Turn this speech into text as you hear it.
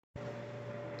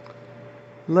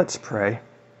Let's pray.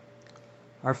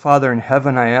 Our Father in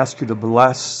heaven, I ask you to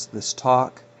bless this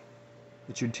talk,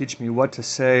 that you teach me what to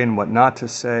say and what not to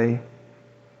say.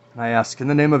 And I ask in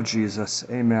the name of Jesus,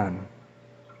 amen.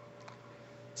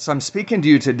 So I'm speaking to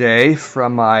you today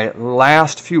from my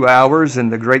last few hours in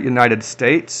the great United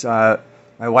States. My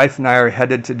wife and I are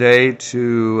headed today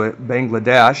to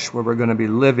Bangladesh, where we're going to be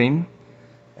living.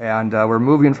 And we're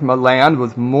moving from a land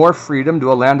with more freedom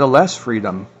to a land of less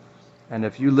freedom. And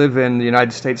if you live in the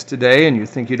United States today and you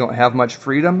think you don't have much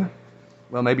freedom,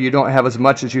 well, maybe you don't have as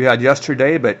much as you had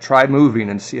yesterday, but try moving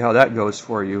and see how that goes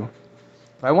for you.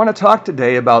 But I want to talk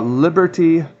today about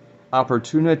liberty,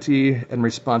 opportunity, and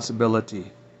responsibility.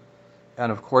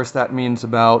 And of course, that means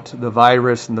about the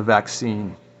virus and the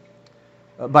vaccine.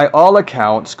 By all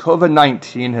accounts,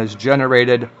 COVID-19 has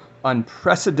generated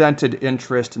unprecedented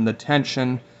interest in the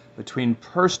tension between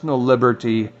personal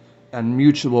liberty and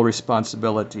mutual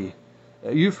responsibility.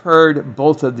 You've heard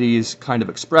both of these kind of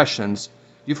expressions.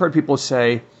 You've heard people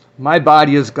say, "My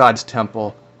body is God's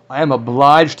temple. I am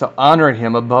obliged to honor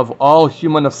him above all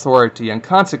human authority, and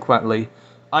consequently,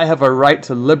 I have a right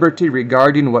to liberty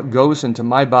regarding what goes into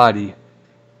my body."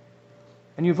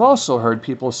 And you've also heard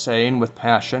people saying with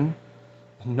passion,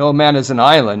 "No man is an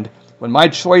island. When my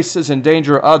choices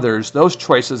endanger others, those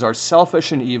choices are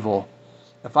selfish and evil.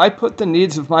 If I put the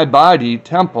needs of my body,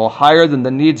 temple, higher than the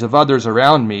needs of others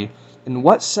around me, in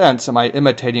what sense am I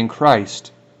imitating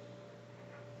Christ?"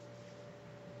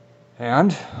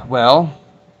 And, well,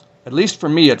 at least for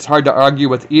me, it's hard to argue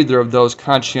with either of those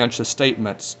conscientious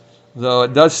statements, though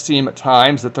it does seem at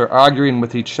times that they're arguing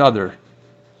with each other.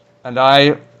 And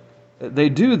they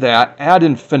do that ad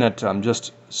infinitum,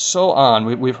 just so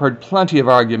on. We've heard plenty of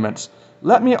arguments.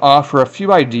 Let me offer a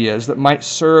few ideas that might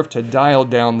serve to dial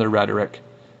down the rhetoric.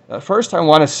 First, I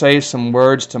want to say some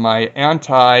words to my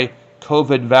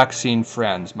anti-COVID vaccine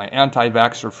friends, my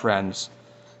anti-vaxxer friends.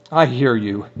 I hear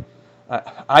you.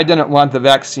 I didn't want the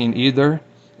vaccine either.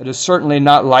 It is certainly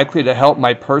not likely to help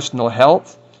my personal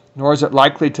health, nor is it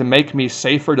likely to make me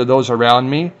safer to those around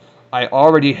me. I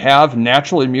already have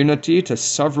natural immunity to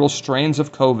several strains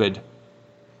of COVID,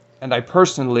 and I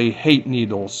personally hate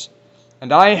needles.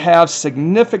 And I have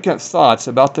significant thoughts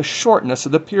about the shortness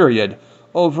of the period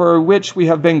over which we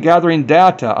have been gathering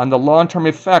data on the long-term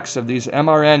effects of these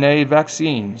mRNA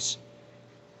vaccines.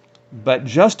 But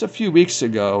just a few weeks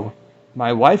ago,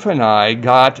 my wife and I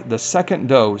got the second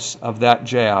dose of that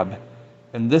jab,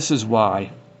 and this is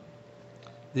why.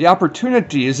 The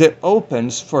opportunities it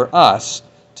opens for us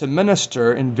to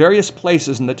minister in various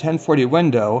places in the 1040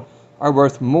 window are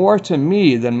worth more to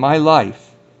me than my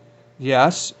life.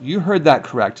 Yes, you heard that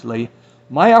correctly.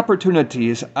 My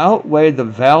opportunities outweigh the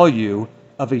value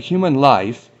of a human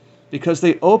life because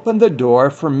they open the door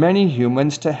for many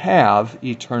humans to have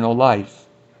eternal life.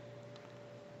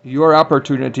 Your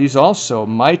opportunities also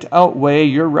might outweigh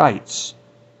your rights.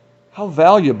 How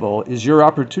valuable is your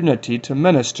opportunity to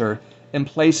minister in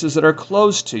places that are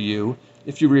closed to you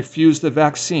if you refuse the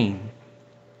vaccine?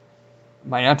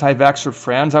 My anti-vaxxer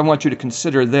friends, I want you to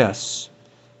consider this.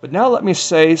 But now let me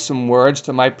say some words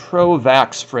to my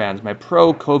pro-vax friends, my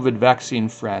pro-COVID vaccine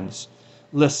friends.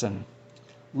 Listen,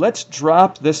 let's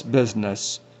drop this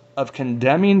business of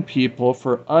condemning people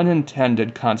for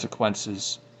unintended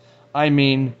consequences. I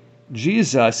mean,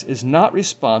 Jesus is not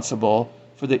responsible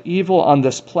for the evil on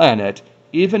this planet,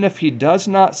 even if he does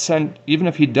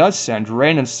send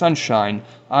rain and sunshine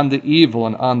on the evil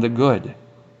and on the good.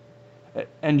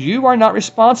 And you are not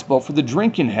responsible for the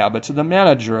drinking habits of the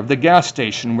manager of the gas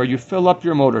station where you fill up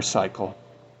your motorcycle.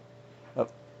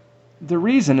 The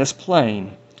reason is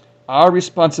plain. Our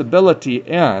responsibility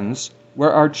ends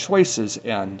where our choices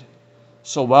end.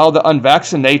 So while the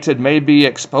unvaccinated may be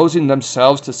exposing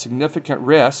themselves to significant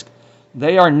risk,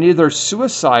 they are neither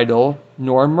suicidal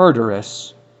nor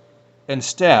murderous.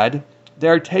 Instead, they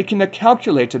are taking a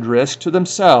calculated risk to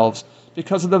themselves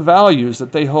because of the values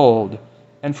that they hold.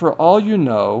 And for all you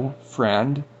know,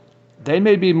 friend, they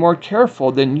may be more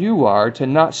careful than you are to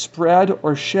not spread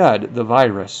or shed the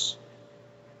virus.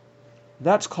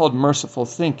 That's called merciful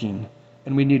thinking,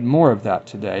 and we need more of that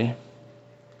today.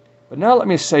 But now let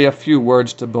me say a few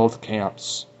words to both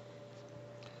camps.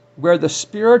 Where the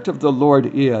Spirit of the Lord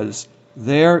is,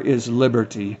 there is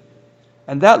liberty.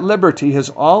 And that liberty has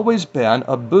always been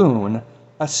a boon,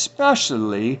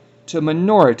 especially to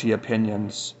minority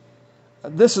opinions.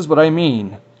 This is what I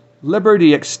mean.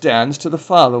 Liberty extends to the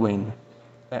following: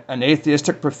 an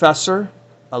atheistic professor,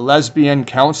 a lesbian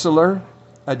counselor,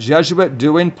 a Jesuit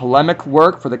doing polemic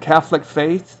work for the Catholic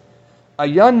faith, a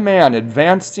young man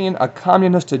advancing a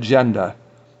communist agenda,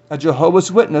 a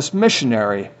Jehovah's Witness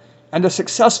missionary, and a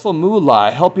successful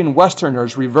mullah helping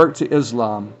Westerners revert to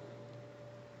Islam.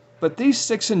 But these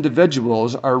 6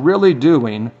 individuals are really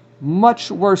doing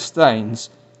much worse things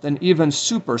than even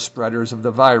super spreaders of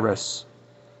the virus.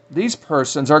 These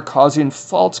persons are causing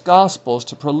false gospels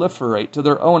to proliferate to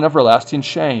their own everlasting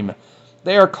shame.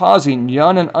 They are causing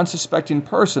young and unsuspecting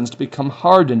persons to become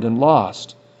hardened and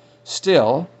lost.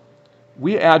 Still,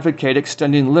 we advocate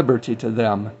extending liberty to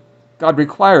them. God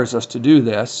requires us to do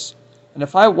this. And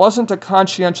if I wasn't a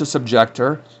conscientious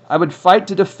objector, I would fight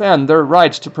to defend their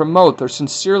rights to promote their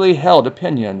sincerely held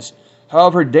opinions,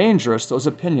 however dangerous those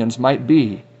opinions might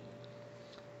be.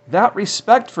 That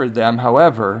respect for them,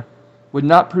 however, would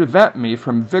not prevent me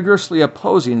from vigorously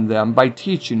opposing them by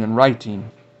teaching and writing.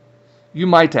 You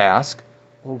might ask,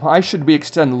 well, why should we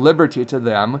extend liberty to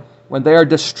them when they are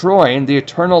destroying the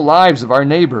eternal lives of our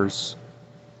neighbors?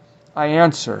 I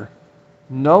answer,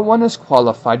 no one is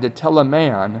qualified to tell a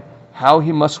man how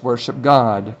he must worship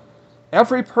God.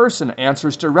 Every person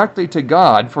answers directly to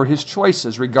God for his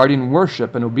choices regarding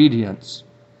worship and obedience.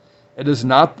 It is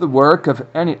not the work of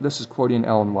any, this is quoting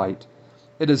Ellen White,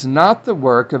 it is not the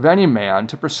work of any man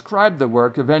to prescribe the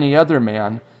work of any other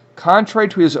man, contrary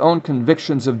to his own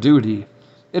convictions of duty.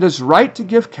 It is right to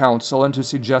give counsel and to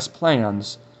suggest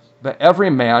plans, but every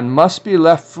man must be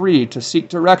left free to seek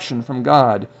direction from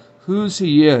God, whose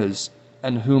he is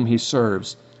and whom he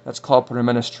serves. That's Call for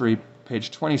Ministry, page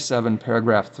 27,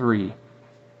 paragraph 3.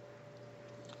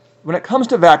 When it comes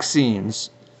to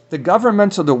vaccines, the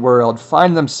governments of the world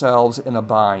find themselves in a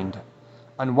bind.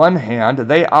 On one hand,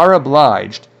 they are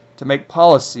obliged to make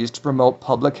policies to promote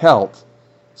public health,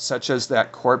 such as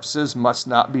that corpses must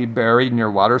not be buried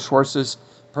near water sources,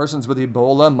 persons with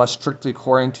Ebola must strictly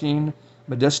quarantine,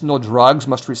 medicinal drugs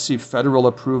must receive federal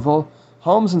approval,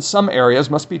 homes in some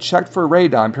areas must be checked for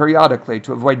radon periodically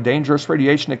to avoid dangerous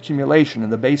radiation accumulation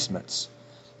in the basements.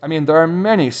 I mean, there are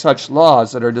many such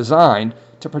laws that are designed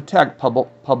to protect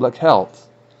public health.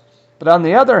 But on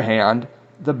the other hand,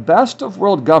 the best of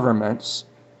world governments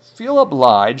feel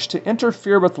obliged to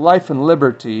interfere with life and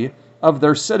liberty of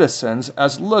their citizens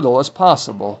as little as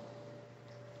possible.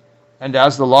 And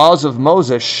as the laws of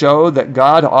Moses show that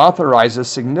God authorizes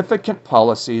significant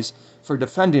policies for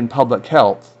defending public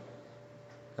health,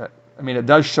 it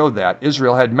does show that.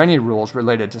 Israel had many rules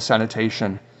related to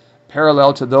sanitation,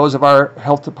 parallel to those of our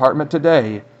health department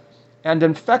today, and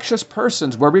infectious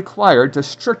persons were required to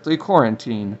strictly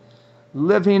quarantine,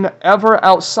 living ever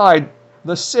outside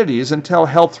the cities until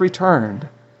health returned.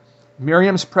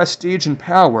 Miriam's prestige and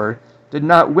power did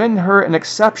not win her an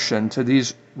exception to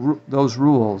those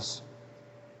rules.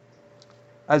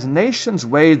 As nations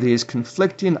weigh these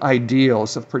conflicting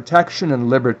ideals of protection and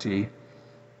liberty,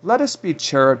 let us be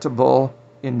charitable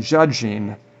in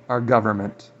judging our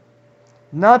government.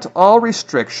 Not all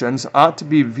restrictions ought to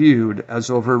be viewed as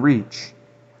overreach.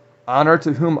 Honor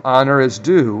to whom honor is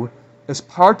due is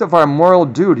part of our moral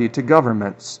duty to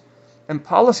governments, and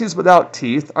policies without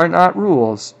teeth are not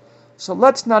rules. So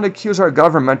let's not accuse our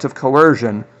government of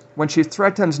coercion when she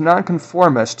threatens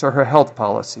nonconformists to her health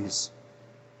policies.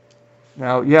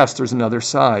 Now, yes, there's another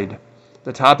side.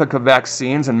 The topic of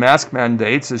vaccines and mask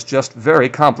mandates is just very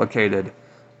complicated.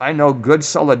 I know good,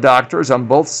 solid doctors on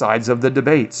both sides of the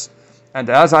debates. And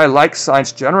as I like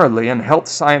science generally and health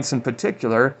science in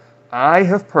particular, I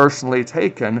have personally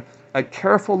taken a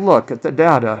careful look at the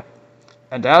data.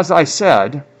 And as I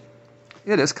said,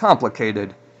 it is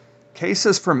complicated.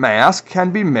 Cases for masks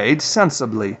can be made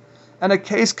sensibly, and a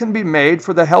case can be made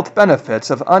for the health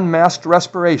benefits of unmasked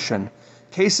respiration.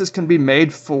 Cases can be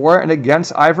made for and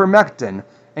against ivermectin,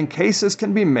 and cases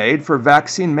can be made for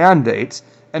vaccine mandates,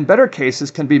 and better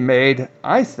cases can be made,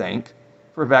 I think,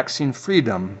 for vaccine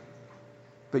freedom.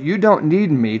 But you don't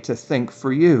need me to think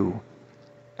for you.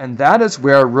 And that is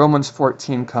where Romans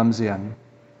 14 comes in.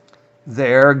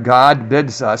 There, God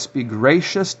bids us be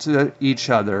gracious to each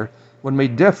other when we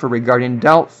differ regarding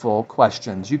doubtful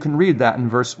questions. You can read that in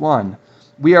verse 1.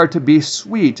 We are to be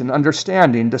sweet and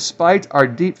understanding despite our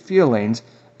deep feelings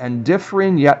and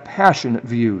differing yet passionate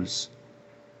views.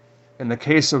 In the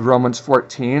case of Romans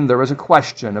 14, there was a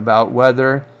question about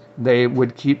whether they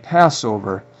would keep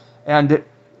Passover. And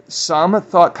some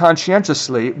thought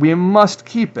conscientiously, we must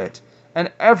keep it,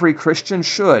 and every Christian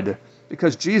should,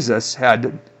 because Jesus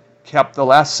had kept the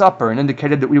Last Supper and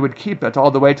indicated that we would keep it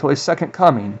all the way till his second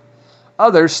coming.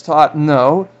 Others thought,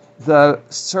 no, the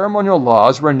ceremonial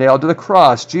laws were nailed to the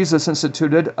cross. Jesus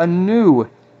instituted a new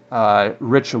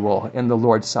ritual in the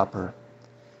Lord's Supper.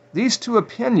 These two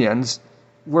opinions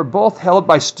were both held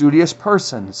by studious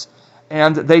persons,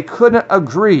 and they couldn't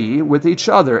agree with each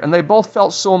other, and they both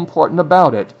felt so important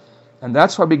about it. And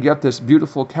that's why we get this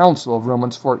beautiful counsel of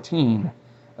Romans 14.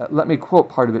 Let me quote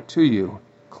part of it to you.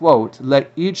 Quote,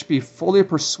 "Let each be fully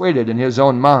persuaded in his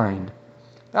own mind."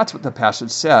 That's what the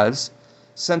passage says.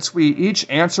 Since we each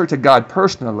answer to God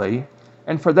personally,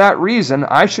 and for that reason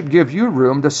I should give you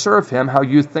room to serve him how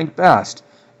you think best,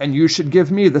 and you should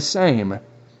give me the same.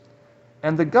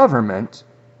 And the government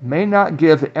may not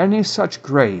give any such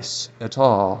grace at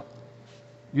all.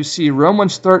 You see,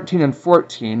 Romans 13 and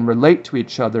 14 relate to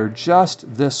each other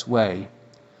just this way.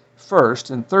 First,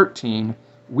 in 13,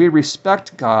 we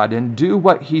respect God and do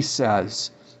what he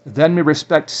says. Then we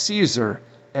respect Caesar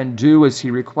and do as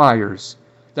he requires.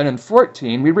 Then in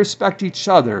 14, we respect each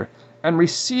other and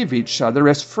receive each other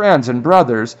as friends and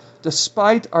brothers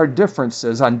despite our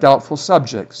differences on doubtful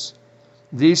subjects.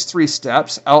 These three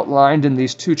steps outlined in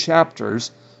these two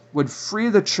chapters would free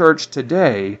the church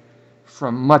today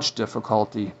from much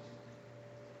difficulty.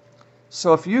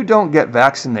 So if you don't get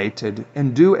vaccinated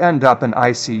and do end up in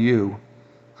ICU,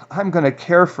 I'm going to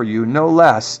care for you no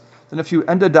less than if you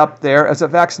ended up there as a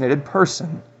vaccinated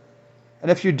person. And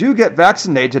if you do get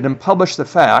vaccinated and publish the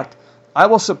fact, I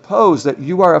will suppose that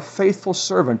you are a faithful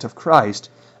servant of Christ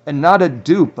and not a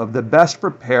dupe of the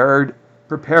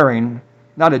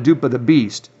not a dupe of the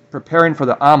beast, preparing for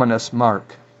the ominous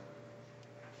mark.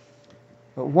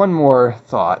 But one more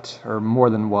thought, or more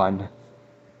than one.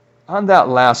 On that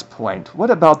last point, what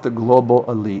about the global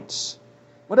elites?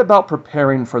 What about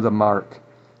preparing for the mark?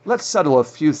 Let's settle a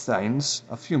few things,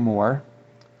 a few more.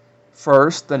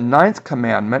 First, the 9th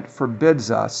commandment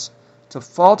forbids us to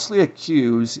falsely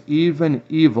accuse even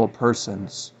evil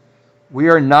persons. We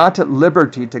are not at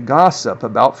liberty to gossip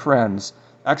about friends.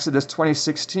 Exodus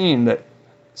 20:16 that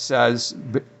says,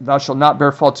 "Thou shalt not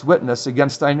bear false witness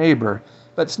against thy neighbor."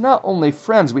 But it's not only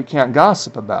friends we can't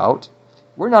gossip about.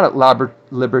 We're not at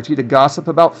liberty to gossip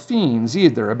about fiends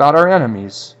either, about our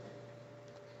enemies.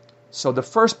 So the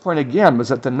first point again was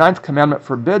that the 9th commandment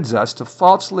forbids us to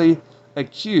falsely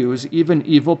accuse even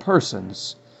evil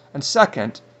persons. And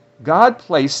second, God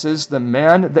places the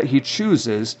men that he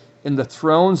chooses in the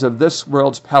thrones of this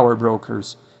world's power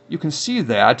brokers. You can see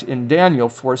that in Daniel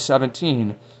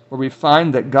 4:17, where we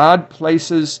find that God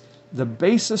places the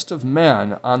basest of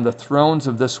men on the thrones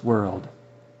of this world.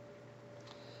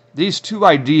 These two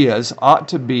ideas ought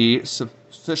to be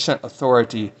sufficient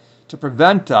authority to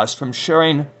prevent us from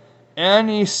sharing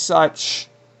any such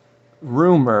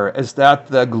rumor as that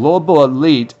the global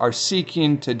elite are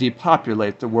seeking to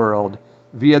depopulate the world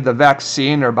via the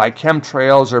vaccine or by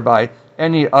chemtrails or by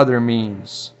any other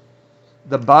means.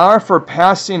 The bar for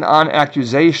passing on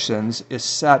accusations is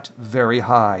set very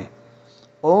high.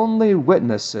 Only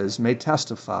witnesses may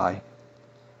testify.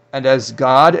 And as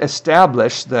God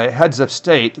established the heads of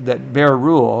state that bear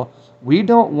rule, we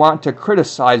don't want to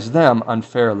criticize them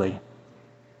unfairly.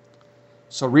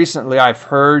 So recently I've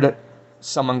heard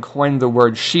someone coin the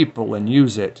word sheeple and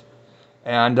use it.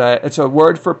 And it's a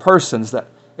word for persons that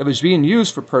it was being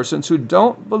used for persons who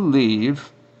don't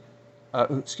believe,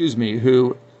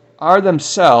 who are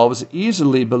themselves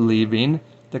easily believing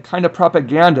the kind of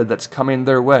propaganda that's coming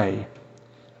their way.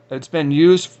 It's been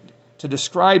used to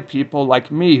describe people like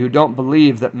me who don't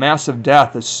believe that massive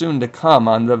death is soon to come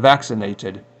on the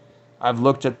vaccinated. I've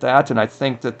looked at that and I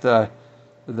think that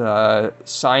the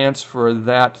science for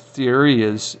that theory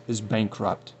is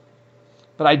bankrupt.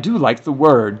 But I do like the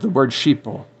word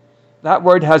sheeple. That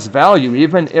word has value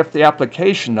even if the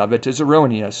application of it is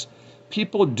erroneous.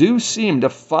 People do seem to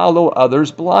follow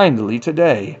others blindly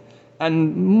today,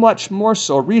 and much more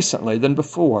so recently than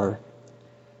before.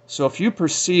 So if you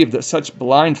perceive that such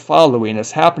blind following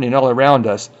is happening all around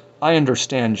us, I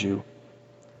understand you.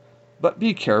 But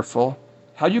be careful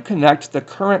how you connect the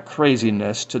current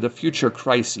craziness to the future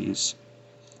crises.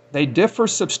 They differ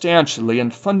substantially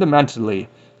and fundamentally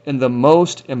in the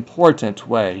most important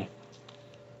way.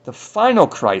 The final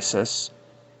crises,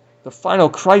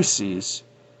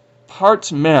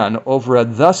 parts men over a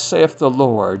 "thus saith the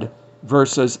Lord"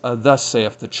 versus a "thus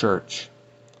saith the church."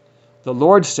 The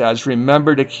Lord says,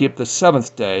 remember to keep the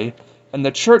 7th day, and the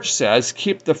church says,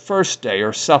 keep the 1st day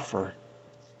or suffer.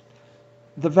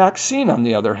 The vaccine, on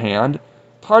the other hand,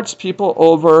 parts people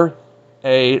over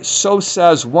a "so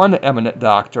says one eminent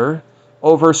doctor"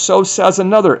 over "so says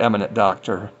another eminent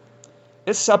doctor."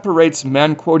 It separates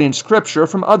men quoting Scripture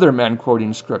from other men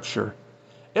quoting Scripture.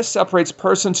 It separates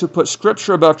persons who put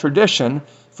Scripture above tradition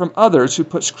from others who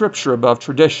put Scripture above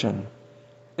tradition.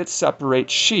 It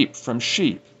separates sheep from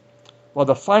sheep, while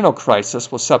the final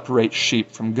crisis will separate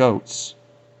sheep from goats.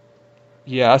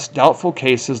 Yes, doubtful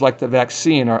cases like the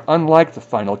vaccine are unlike the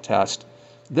final test.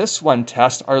 This one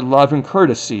tests our love and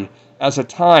courtesy as a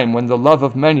time when the love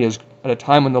of many is at a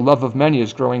time when the love of many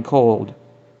is growing cold.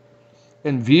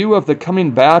 In view of the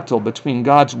coming battle between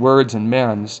God's words and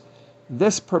men's,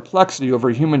 this perplexity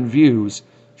over human views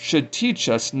should teach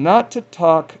us not to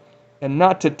talk and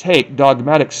not to take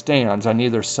dogmatic stands on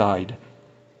either side.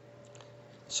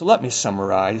 So let me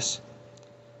summarize.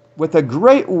 With a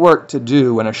great work to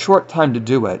do and a short time to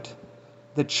do it,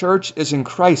 the church is in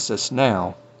crisis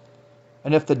now.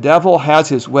 And if the devil has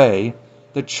his way,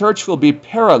 the church will be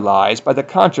paralyzed by the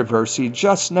controversy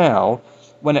just now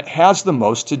when it has the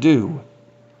most to do.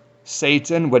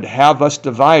 Satan would have us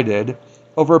divided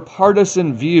over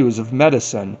partisan views of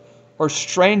medicine or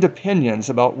strained opinions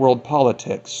about world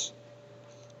politics.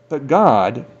 But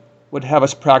God would have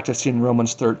us practicing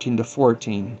Romans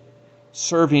 13-14,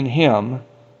 serving Him,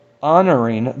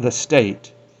 honoring the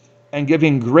state, and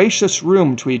giving gracious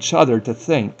room to each other to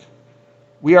think.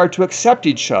 We are to accept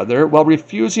each other while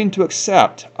refusing to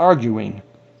accept arguing.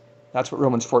 That's what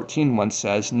Romans 14:1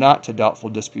 says, not to doubtful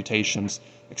disputations.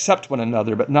 Accept one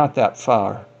another, but not that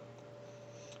far.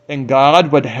 And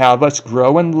God would have us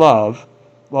grow in love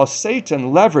while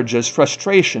Satan leverages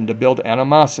frustration to build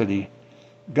animosity.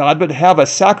 God would have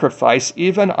us sacrifice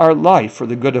even our life for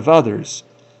the good of others.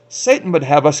 Satan would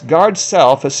have us guard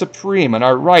self as supreme and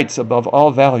our rights above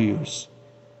all values.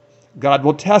 God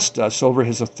will test us over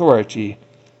His authority.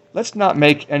 Let's not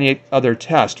make any other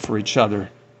test for each other.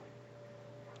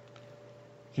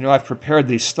 You know, I've prepared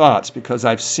these thoughts because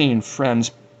I've seen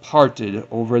friends parted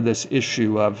over this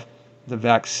issue of the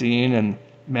vaccine and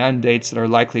mandates that are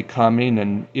likely coming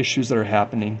and issues that are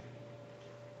happening.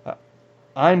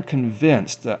 I'm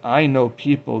convinced that I know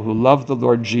people who love the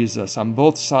Lord Jesus on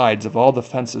both sides of all the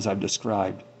fences I've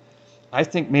described. I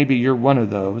think maybe you're one of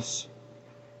those.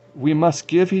 We must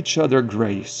give each other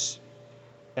grace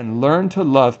and learn to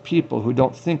love people who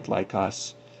don't think like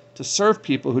us, to serve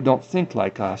people who don't think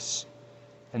like us,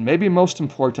 and maybe most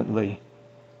importantly,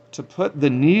 to put the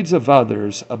needs of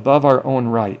others above our own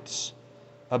rights,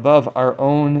 above our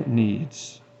own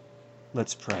needs.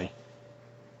 Let's pray.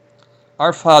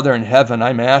 Our Father in heaven,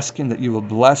 I'm asking that you will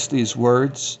bless these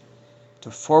words to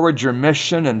forward your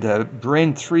mission and to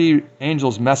bring 3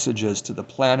 angels' messages to the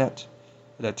planet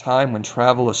at a time when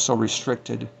travel is so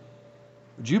restricted.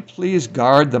 Would you please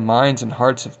guard the minds and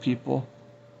hearts of people?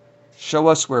 Show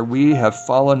us where we have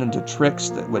fallen into tricks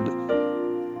that would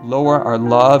lower our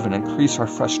love and increase our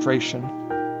frustration.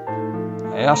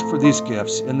 I ask for these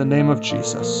gifts in the name of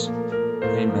Jesus.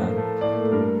 Amen.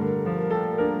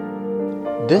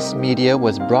 This media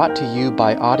was brought to you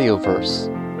by Audioverse,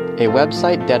 a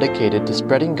website dedicated to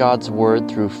spreading God's Word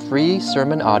through free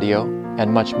sermon audio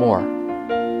and much more.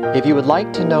 If you would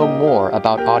like to know more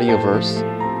about Audioverse,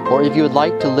 or if you would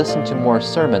like to listen to more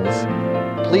sermons,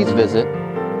 please visit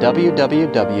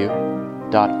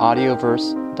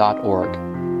www.audioverse.org.